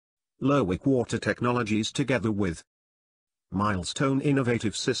Lerwick Water Technologies together with Milestone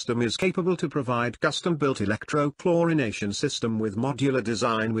Innovative System is capable to provide custom-built electrochlorination system with modular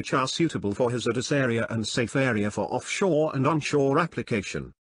design which are suitable for hazardous area and safe area for offshore and onshore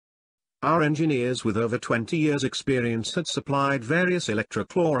application. Our engineers with over 20 years experience had supplied various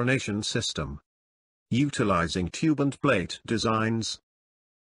electrochlorination system utilizing tube and plate designs.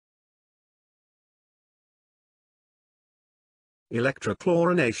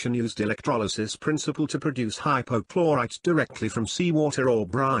 Electrochlorination used electrolysis principle to produce hypochlorite directly from seawater or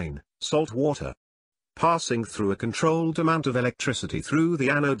brine, salt water. Passing through a controlled amount of electricity through the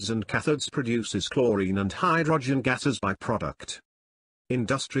anodes and cathodes produces chlorine and hydrogen gas as byproduct.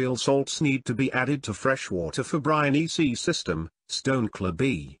 Industrial salts need to be added to fresh water for brine EC system, Stoneclub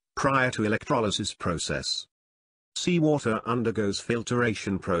B, prior to electrolysis process. Seawater undergoes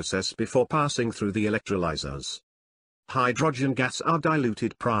filtration process before passing through the electrolyzers. Hydrogen gas are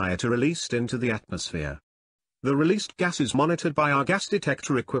diluted prior to released into the atmosphere. The released gas is monitored by our gas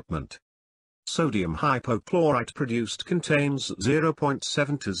detector equipment. Sodium hypochlorite produced contains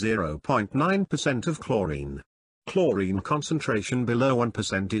 0.7 to 0.9% of chlorine. Chlorine concentration below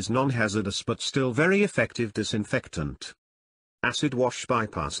 1% is non-hazardous but still very effective disinfectant. Acid wash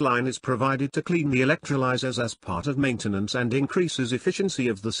bypass line is provided to clean the electrolyzers as part of maintenance and increases efficiency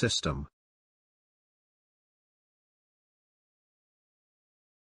of the system.